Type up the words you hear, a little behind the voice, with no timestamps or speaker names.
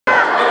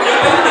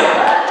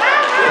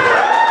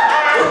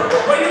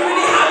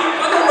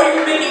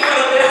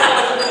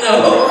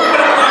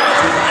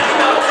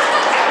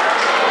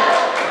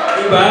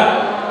ba?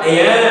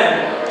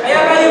 Ayan. Kaya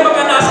nga yung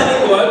mga nasa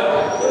likod,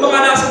 yung mga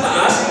nasa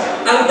taas,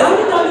 ang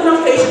dami-dami ng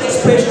facial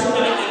expressions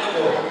na nakikita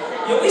ko.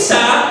 Yung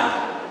isa,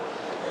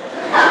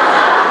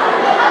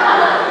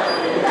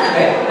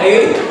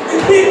 ayun,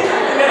 hindi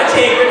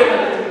na-checker na.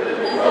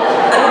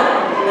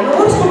 Ano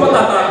oras pa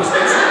matatapos?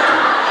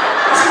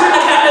 Kasi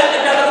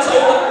nagtatapos sa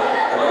utak.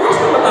 Ano oras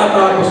pa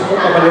matatapos ko?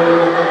 Pabalik ko.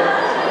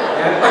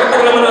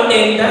 Pagkatag naman ng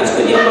attendance,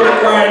 hindi naman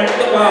required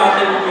ito pa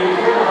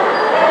attendance.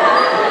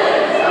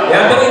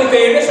 Yan, pero in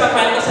fairness,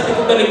 kahit sa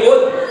likod na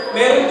likod,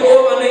 meron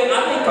doon ano yung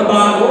ating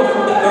kabago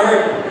from the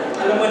third.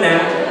 Alam mo na?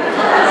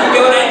 Sige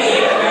ko na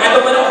yun. Ano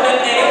man ako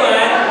ng anyone,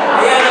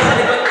 ayan, nasa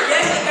likod.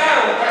 Yes, ikaw!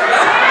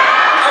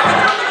 Kapit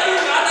naman tayo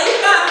ka, tayo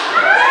ka!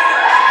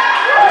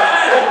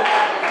 Ayan!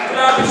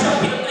 Grabe siya,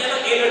 pinatay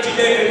ng energy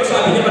level ko.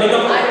 Sabi niya kanina,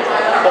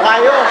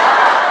 Tukayo!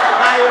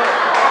 Tukayo!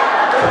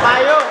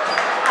 Tukayo!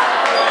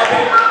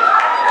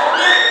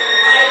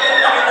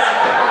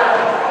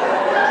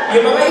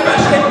 yung mga iba,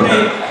 syempre,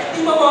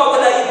 hindi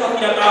mawawala yung mga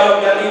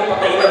pinatawag natin yung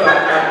patay na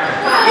bata.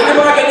 Yun yung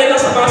mga ganyan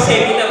lang sa mga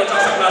seminar at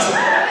sa klase.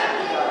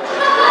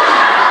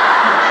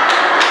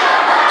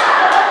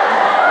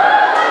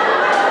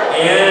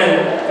 Ayan,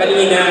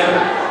 kanina.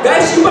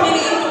 Guys, yung bang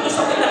ini-introduce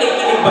sa akin,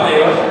 nakikinig ba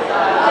kayo?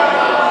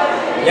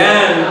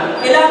 Yan.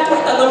 Kailangan ko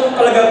itanong kung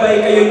talaga ba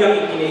kayo yung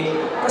nakikinig.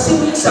 Kasi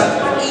minsan,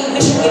 pag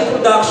English yung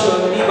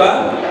introduction, di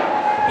ba?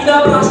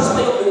 Pinaprocess pa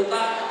yung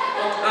utak.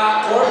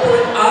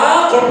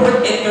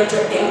 Corporate entertainer,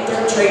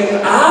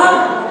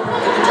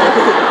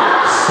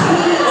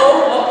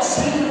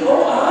 CEO,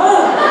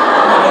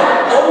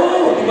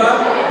 diba?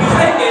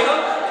 Behind eh, no?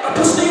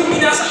 Tapos na yung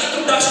binasa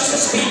introduction sa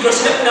speakers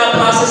na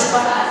pinaprocess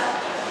pa.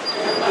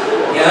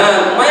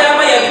 Yan.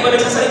 Maya-maya, di ba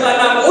nagsasalita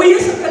na ako, uy,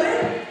 yes, ang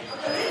galing. Ang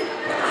galing.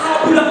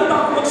 Nakahabol ako na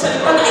ako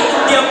magsalita,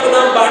 naiintindihan ko na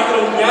ang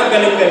background niya,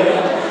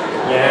 galing-galing.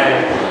 Yan.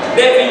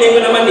 Then, feeling ko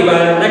naman, di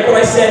ba, like what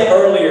I said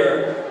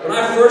earlier, when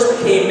I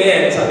first came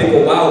in, sabi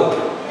ko, wow,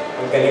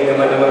 ang galing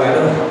naman ng mga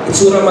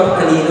itsura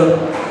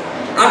matalino.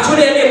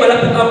 Actually,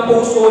 malapit ang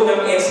puso ng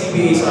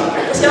NCBA sa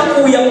akin. Kasi ang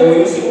kuya ko,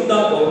 yung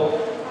segunda ko,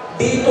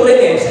 dito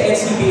rin sa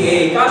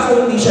NCBA.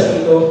 Kaso hindi siya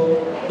dito.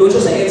 Doon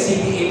siya sa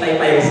NCBA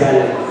Taytay Rizal.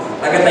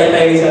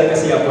 Taga-Taytay Rizal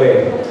kasi ako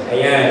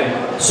Ayan.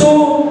 So,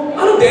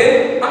 ano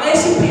din, ang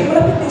NCBA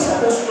malapit din sa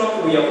puso ng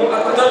kuya ko.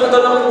 At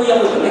tagal-tagal ng kuya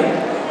ko doon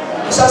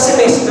Isang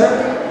semester,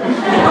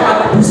 hindi pa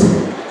katapos.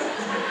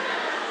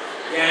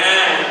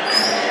 Yan.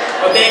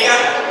 O teka,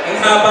 ang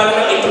haba na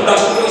ng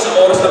introduction ko, isang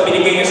oras na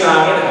binigay niyo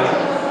sa akin.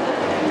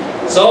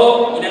 So,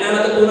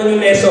 natutunan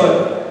yung lesson.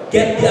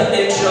 Get the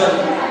attention.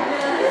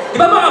 Di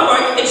ba mga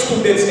marketing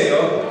students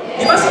kayo?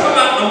 Di ba sa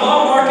mga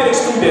marketing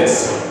students,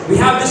 we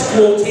have this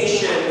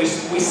quotation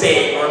we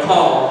say or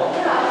call,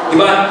 di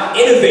ba?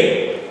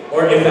 Innovate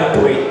or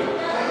evaporate.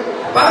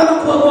 Para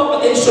makuha mo ang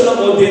attention ng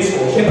audience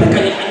mo, syempre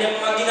kanya-kanya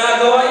mga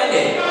ginagawa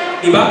yan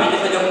Di ba?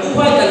 Kanya-kanyang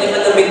buhay,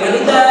 kanya-kanyang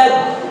mentalidad,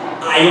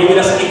 ayaw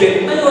nila sa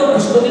event na yun,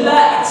 gusto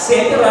nila,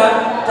 etc.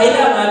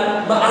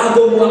 Kailangan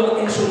maagaw mo ang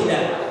atensyon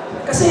nila.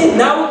 Kasi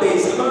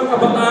nowadays, ang mga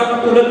kabataan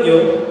katulad nyo,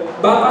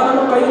 bata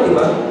naman kayo, di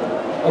ba?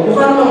 O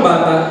mukha naman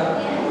bata.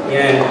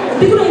 Yan.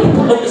 Hindi ko na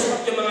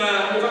ipupag-stress yung mga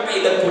mukhang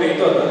kaedad ko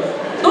rito. No?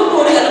 Don't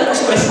worry, alam ko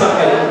stress na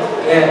kayo.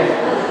 Yan.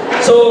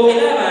 So,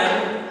 kailangan,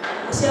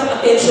 kasi ang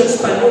attention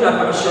span nyo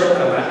napaka-short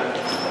naman.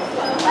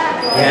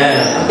 Yan.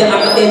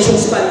 Ang attention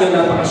span nyo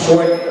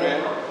napaka-short.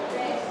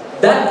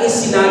 That is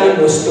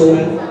synonymous to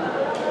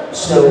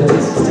slow.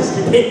 Just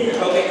kidding.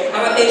 Okay.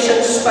 Ang attention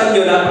span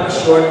nyo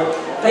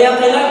napaka-short. Kaya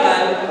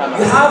kailangan,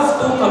 you have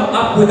to come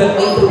up with an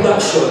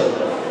introduction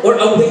or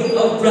a way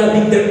of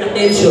grabbing their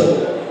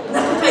attention.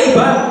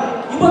 Nakakaiba.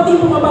 Yung ba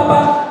tipo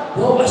mababa?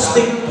 Wow,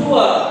 astig to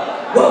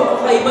Wow,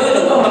 kakaiba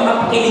yun. Wow,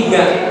 makapakinig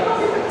nga.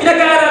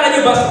 Pinag-aaralan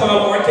nyo ba sa mga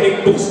marketing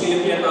books nyo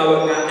yung tinatawag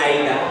na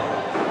AIDA?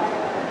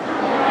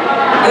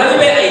 Alam niyo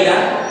ba yung AIDA?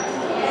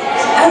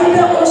 Si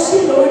AIDA o si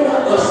Lorna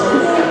o si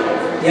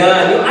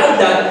Yan, yung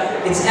AIDA,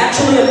 it's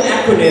actually an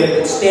acronym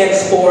that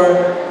stands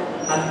for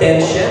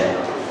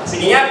attention.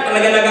 Sige nga,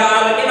 talaga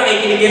nag-aaral niya,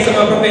 nakikinig yan sa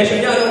mga profession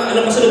niya.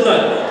 Ano masunod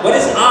nun? What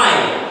is I?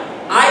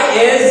 I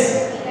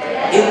is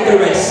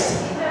interest.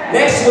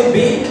 Next would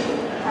be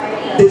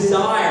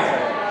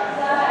desire.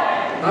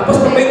 Tapos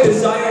pag may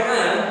desire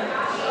na,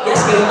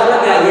 yes, ganun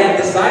talaga. Yeah,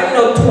 desire,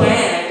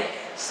 twang,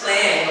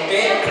 slang,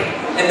 okay?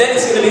 And then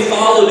it's gonna be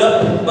followed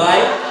up by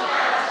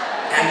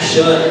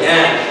action.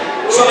 Yan.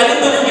 So,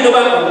 alin doon yung ginawa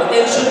ko?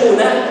 Attention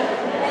muna.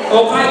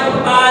 O kahit pa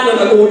paano,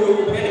 nag-uulog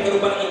ko pa yan, nagkaroon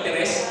ba ng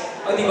interest?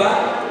 O, di ba?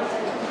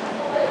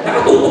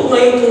 Nakatutok na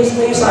yung case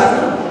na yung sana.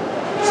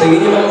 So,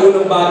 yun yung mga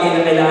unang bagay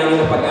na kailangan nyo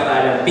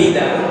mapag-aralan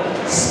bilang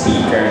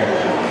speaker.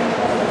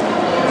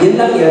 Yun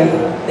lang yun.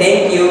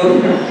 Thank you.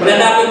 Wala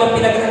na ako ibang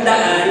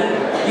pinaghandaan.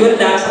 Yun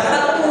lang.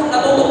 Saka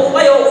natutok ko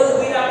kayo,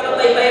 uuwi na ako ng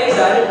Taytay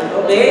Rizal.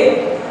 Okay?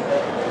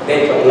 Okay,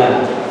 joke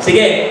lang.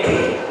 Sige.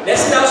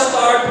 Let's now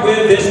start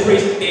with this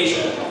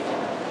presentation.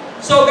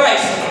 So,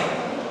 guys,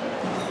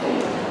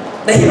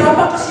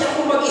 nahirapan kasi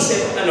ako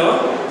mag-isip,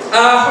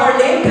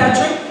 Harley,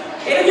 Patrick,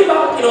 kailan nyo ba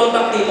akong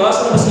kinontak dito?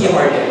 Saan ba si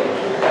Harley?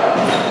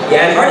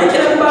 Yan, Harley,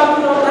 kailan ba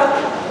akong kinontak?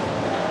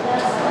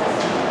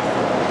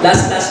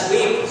 last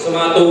week, so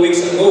mga 2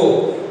 weeks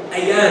ago.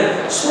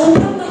 Ayan,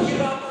 sobrang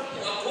nahirapan po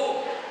ako.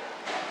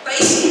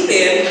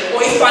 Naisipin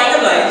o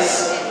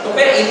i-finalize,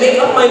 okay,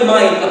 i-make up my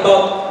mind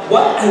about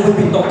what I will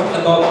be talking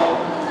about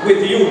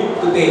with you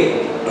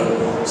today.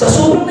 Sa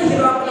sobrang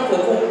nahirapan ako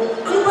kung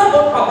ano ba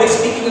about public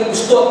speaking ang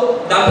gusto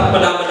dapat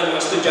malaman ng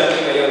mga estudyante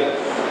ngayon.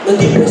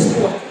 Na-depress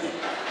po ako.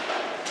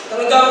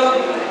 Talaga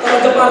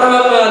parang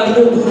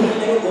dinuduro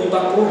na yung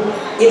utak ko.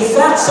 In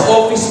fact, sa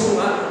office ko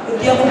nga,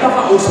 hindi ako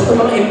makausap ng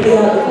mga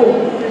empleyado ko.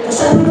 Kasi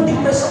sobrang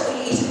na-depress ako,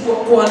 iisip ko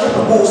kung ano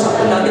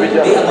pag-uusapan natin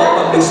today about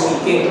public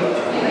speaking.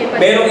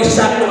 Merong isa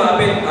sa akin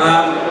lumapit,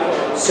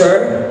 Sir,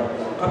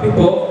 kape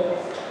po.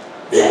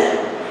 Di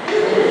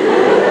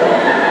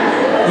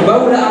ba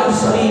wala ako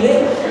sa sarili?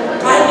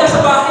 Kahit nga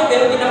sa bahay,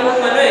 meron din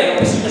akong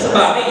opisina sa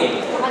bahay eh.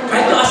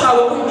 Kahit yung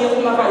asawa ko, hindi ako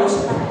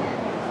makausap.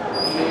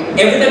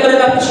 Every time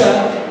malapit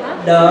siya,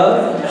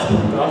 love,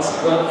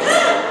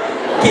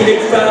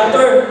 kilig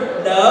factor,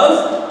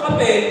 love,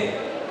 kape.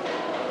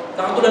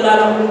 Nakatulala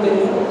lang kung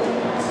ganyan.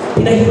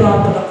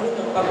 Pinahirapan ako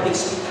ng public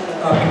speaking ng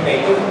topic na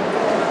ito.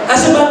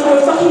 As a matter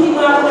of fact, hindi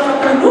nga ako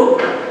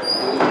nakatulog.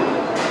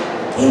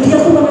 Hindi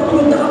ako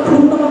nakatulog,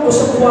 nakatulog naman ako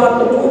sa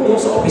kwarto ko,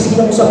 sa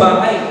opisina ko sa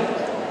bahay.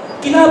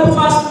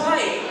 Kinabukasan nga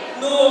eh,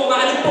 nung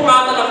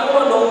maalimpungan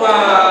ako, nung ano ba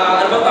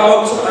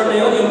tawag sa term na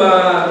yun, yung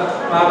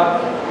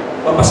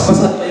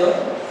mapaspasan na yun.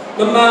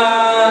 Nung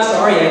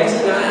sorry,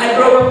 kasi I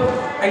grew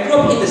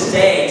up in the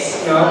States,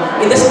 you know,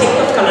 in the state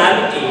of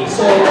calamity.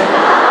 So,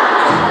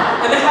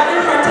 I'm having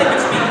a hard time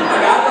speaking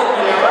Tagalog,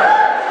 you know.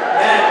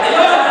 Yeah,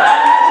 ayun,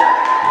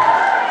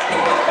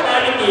 state of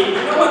calamity.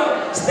 You know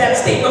what that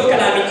state of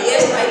calamity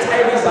is?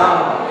 Taytay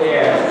Rizal.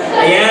 Yeah.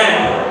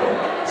 Ayan.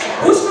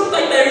 Who's from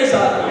Taytay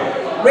Rizal?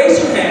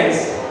 Raise your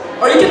hands.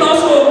 Or you can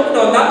also,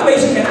 not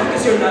raise your hands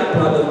because you're not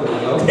proud of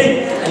me,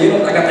 okay? Ayun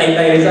ang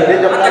taga-Taytay Rizal.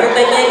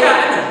 Taga-Taytay ka,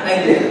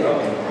 I did.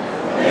 Okay.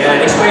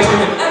 Ayan, expression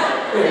yun.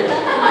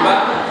 Diba?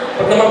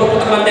 Pag naman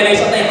pupunta ka ng Taytay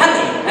Rizal tayo,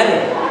 honey.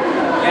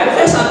 Ayan,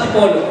 kaya sa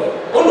Antipolo.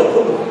 Ulo.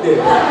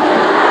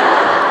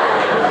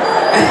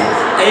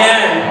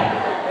 Ayan.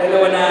 Ano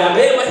na,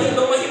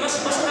 mahimas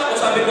na ako.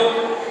 Sabi ko,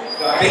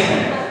 grabe.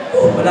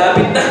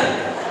 Malapit na.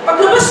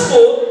 Paglabas ko,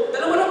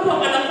 dalawa lang po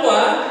ang anak ko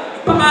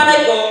Yung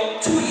panganay ko,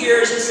 2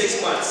 years and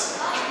 6 months.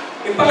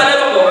 Yung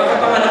pangalawa ko, ang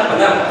kapanganak pa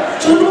lang.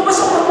 So, lumabas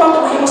ako ng kwarto,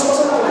 mahimas-mas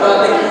ako.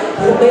 Grabe.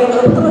 Pero kaya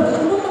talaga,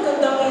 ano ba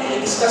magandang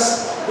i-discuss?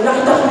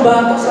 Nakita kong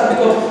bata, sabi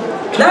ko,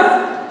 Love,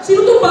 sino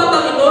itong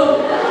batang ito?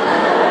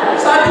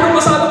 Sabi ng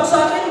masama ko sa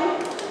akin,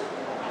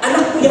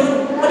 anak ko yan,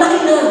 malaki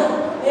na.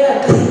 Ayan.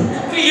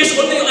 3 years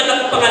old na yung anak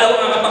ko, pangalawa,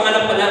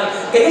 kakapanganak pa lang.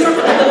 Kaya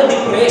kakatagal na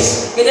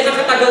depressed. Kaya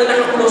kakatagal na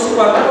nakakulong sa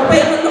kwarto.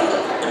 Kaya anak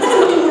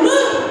mo na.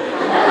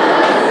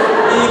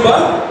 Diba?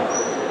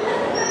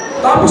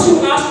 Tapos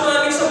yung aso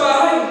namin sa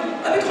bahay.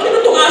 Sabi ko, kanina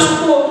itong aso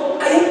ko?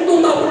 Ayun,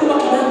 itong tao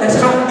lumaki na. Dahil sa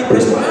kakang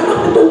depressed ko,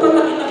 anak, itong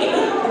kalaki-laki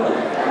na. Diba?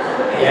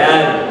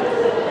 Ayan.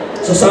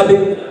 So sabi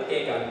ko na,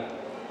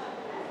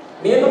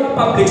 may mga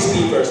public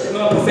speakers, may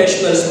mga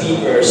professional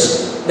speakers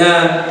na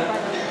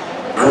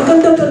ang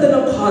ganda-ganda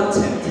ng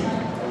content,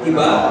 di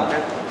ba?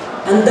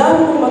 Ang dami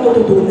mong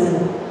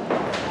matututunan.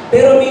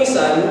 Pero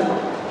minsan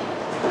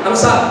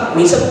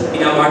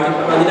binamarket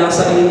pa nila ang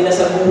sarili nila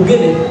sa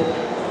Google eh.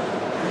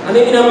 Ano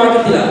yung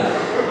binamarket nila?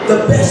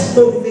 The best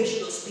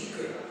motivational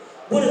speaker.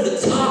 One of the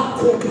top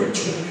corporate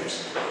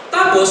trainers.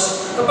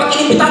 Tapos, kapag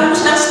inimbitahan mo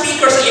silang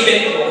speaker sa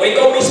event mo, o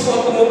ikaw mismo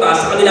ang pumunta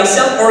sa kanilang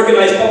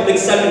self-organized public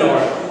seminar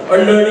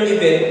or learning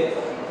event,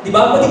 di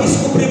ba,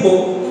 madidiscover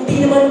mo,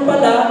 hindi naman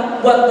pala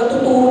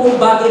natuturo ng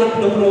bagay na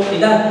pinupromote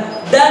nila.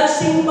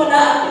 Dancing pala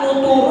ang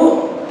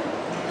tinuturo.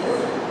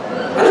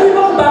 Alam niyo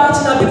ba kung bakit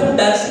sinabi kong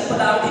dancing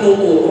pala ang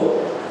tinuturo?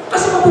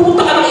 Kasi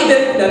mapupunta ka ng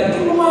event nila,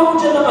 bigyan mo ako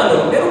dyan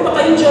ng meron pa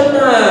kayo dyan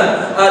na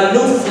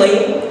New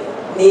Flame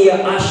ni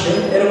Asher.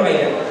 Meron ba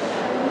kayo?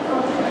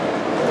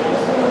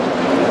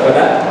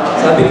 Wala?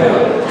 Sabi ko.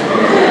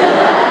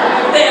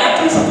 Hindi,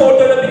 actually sa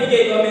folder na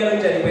binigay ko, meron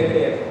dyan. Pwede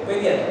yan.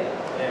 Pwede yan.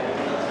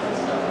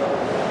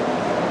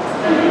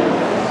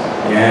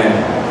 Yan.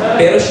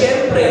 Pero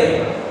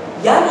syempre,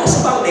 yan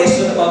is pang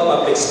lesson about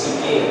public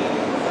speaking.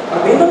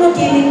 Pag may mga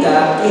gimmick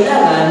ka,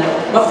 kailangan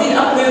ma-fill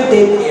up mo yung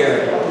dead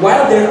air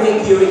while they're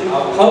figuring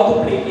out how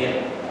to play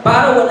it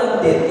para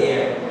walang dead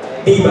air.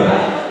 Diba?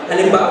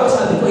 Halimbawa,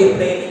 sabi ko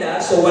i-play nila,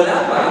 so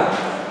wala pa.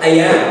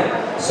 Ayan.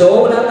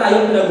 So, wala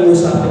tayong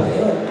pinag-uusapan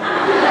ngayon.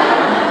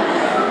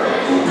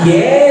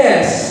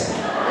 Yes!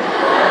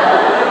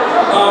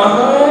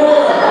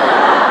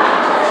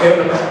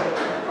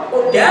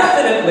 Oh,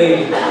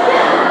 definitely!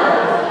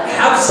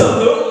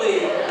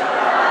 Absolutely!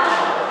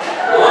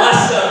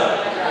 Awesome!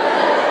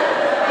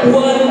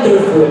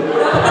 Wonderful!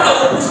 Wala pa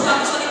naubos na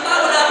ako salita,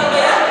 wala pa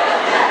kaya?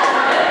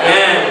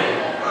 Yan!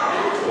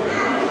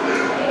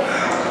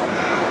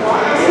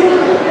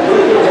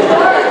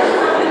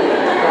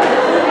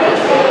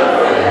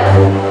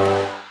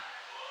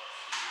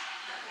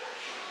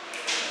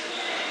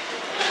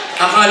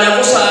 Akala ko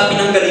sa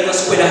pinanggaling na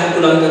eskwelahan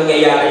ko lang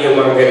nangyayari yung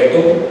mga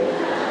ganito.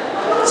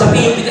 Sa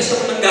PUP kasi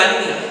ako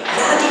nanggaling eh.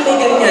 Lagi may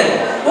ganyan.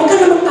 Huwag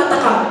ka na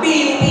magtataka,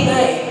 PUP na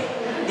eh.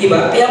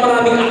 Diba? Kaya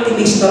maraming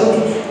activista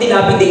rin,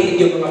 dilapidated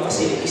yung mga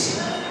facilities.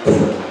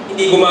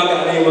 Hindi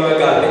gumagana yung mga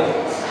gamit.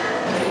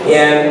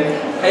 Yan.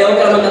 Kaya huwag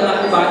ka naman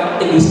tatakot bakit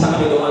activista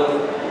kami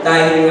doon.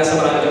 Dahil nga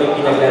sa marami kami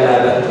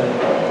pinaglalaban.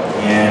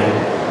 Yan.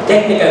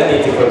 Technical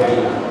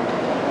difficulty.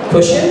 So,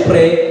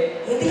 syempre,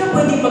 hindi ka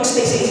pwedeng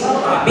mag-stay sa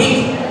isang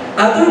topic.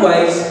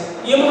 Otherwise,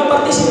 yung mga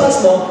participants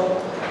mo,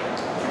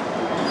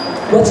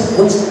 what's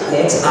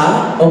next?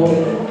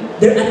 Okay.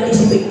 They're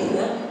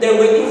anticipating. They're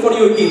waiting for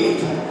your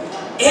gimmick.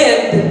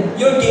 And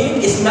your gimmick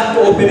is not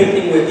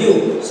cooperating with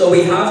you. So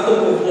we have to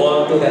move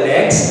on to the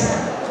next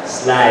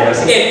slide.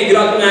 Sige, figure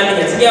out natin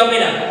yan. Sige, okay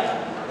na.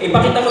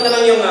 Ipakita mo na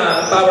lang yung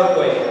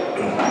PowerPoint.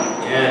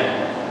 Yan.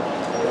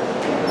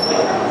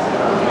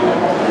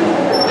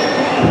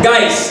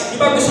 Guys, di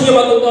ba gusto nyo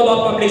matuto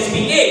about public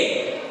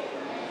speaking?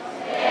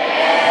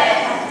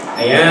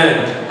 Yes!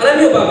 Ayan. Alam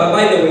nyo ba,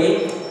 by the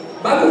way,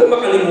 bago ko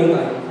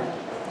makalimutan,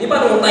 di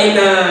ba nung tayo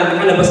na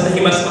nakalabas na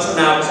himas-mas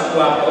na ako sa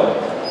kwarto?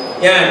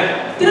 Yan.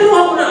 Tinanong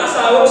ako ng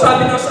asawa ko,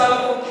 sabi ng asawa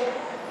ko,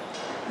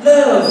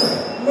 Love,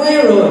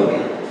 Myron,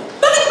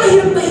 bakit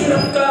mahirap na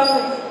hirap kang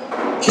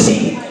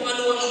isipin kung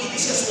ano ang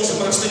i-discuss mo sa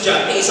mga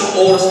estudyante? Isang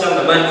oras lang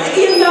naman.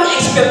 Iyan lang ang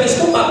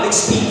expertise mo, public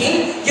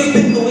speaking. You've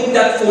been doing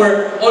that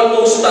for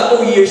almost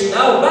 2 years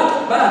now.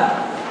 Bakit ba?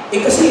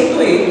 Kasi ito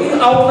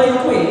yung outline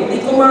ko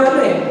hindi ko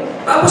maano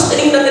Tapos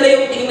tingnan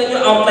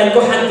yung outline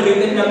ko,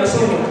 handwritten na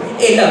kasi yun.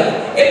 Love,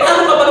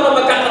 paano ka ba naman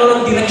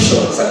magkakaroon ng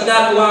direksyon sa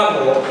ginagawa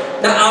mo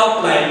na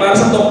outline para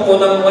sa talk ko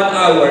ng 1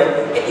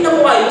 hour?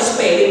 Tinakuha yung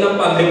spelling ng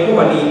public mo,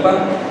 mali pa.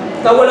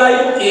 Nawala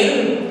yung L.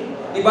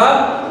 Di ba?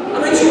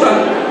 Ano yung sura?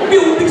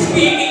 Public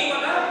speaking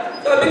pala.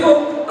 Sabi ko,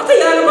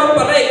 kaya naman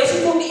pala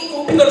kasi kung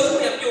pinurso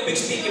mo yung public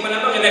speaking,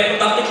 malamang yung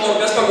reproductive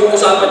organs,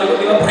 pag-uusapan nyo,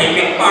 di ba?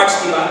 Private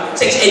parts, di ba?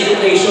 Sex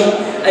education.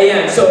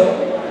 Ayan, so,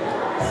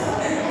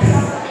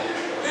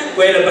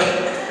 well,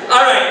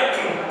 alright,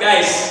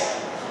 guys.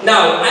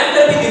 Now, I'm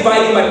going to be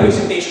dividing my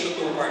presentation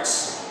to 2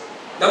 parts.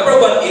 Number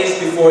 1 is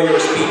before your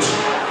speech.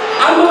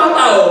 Ang mga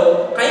tao,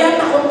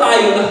 kaya takot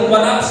tayo na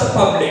humarap sa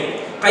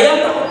public, kaya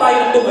takot tayo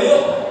na tumayo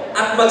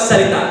at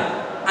magsalita.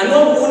 Ano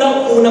ang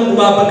unang-unang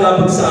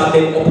bumabagabag sa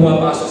atin o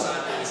pumapasok sa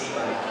ating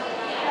isipan?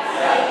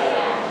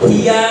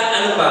 Hiya,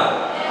 ano pa?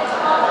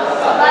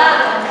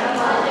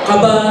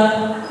 Kaba.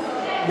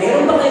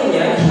 Meron ba kayo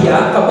niyan?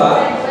 Hiya,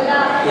 kaba?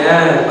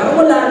 Yan. Parang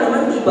wala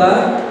naman, di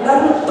ba?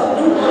 Lalo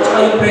tatlo, tsaka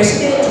yung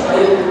president, tsaka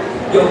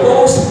yung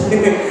host.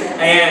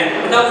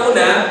 Ayan.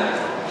 Una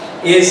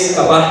is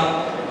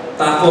kaba.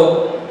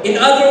 Takot. In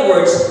other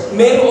words,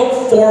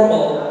 merong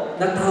formal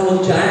na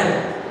tawag dyan.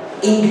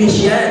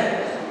 English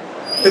yan.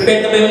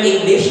 Prepared na ba yung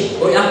English?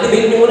 O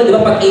i-activate nyo muna, di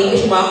ba? Pag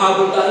English,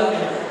 makakabot tayo.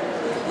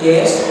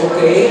 Yes,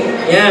 okay.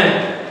 Yan.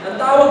 Ang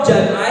tawag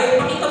dyan ay,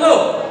 pakita mo.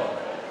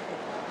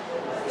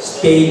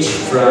 Stage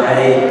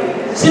fright.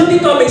 Sino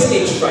dito may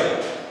stage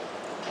fright?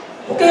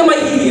 O kaya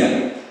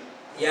mahihiya.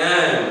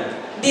 Yan.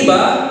 Di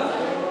ba?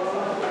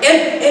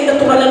 And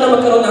natural lang na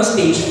magkaroon ng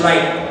stage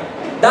fright.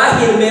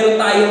 Dahil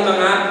meron tayong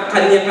mga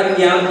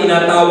kanya-kanyang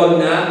tinatawag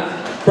na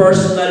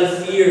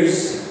personal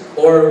fears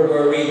or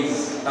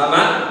worries.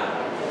 Tama?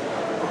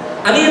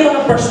 Ano yung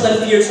mga personal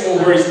fears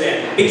or worries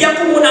din? Bigyan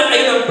ko muna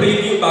kayo ng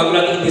preview bago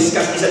natin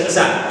i-discuss isa't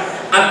isa.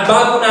 At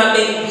bago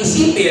natin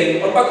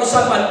isipin o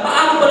pag-usapan,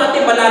 paano ba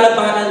natin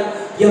malalabanan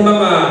yung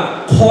mga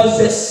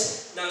causes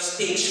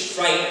stage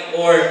fright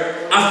or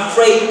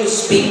afraid to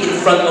speak in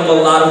front of a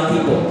lot of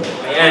people.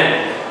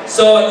 Ayan.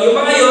 So, yung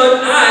mga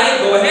yun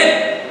ay, go ahead,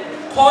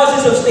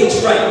 causes of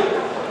stage fright.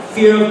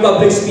 Fear of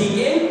public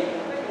speaking,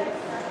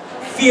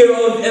 fear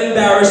of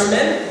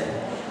embarrassment,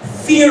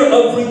 fear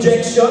of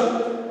rejection,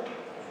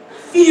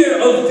 fear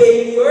of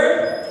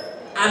failure,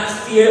 at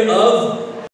fear of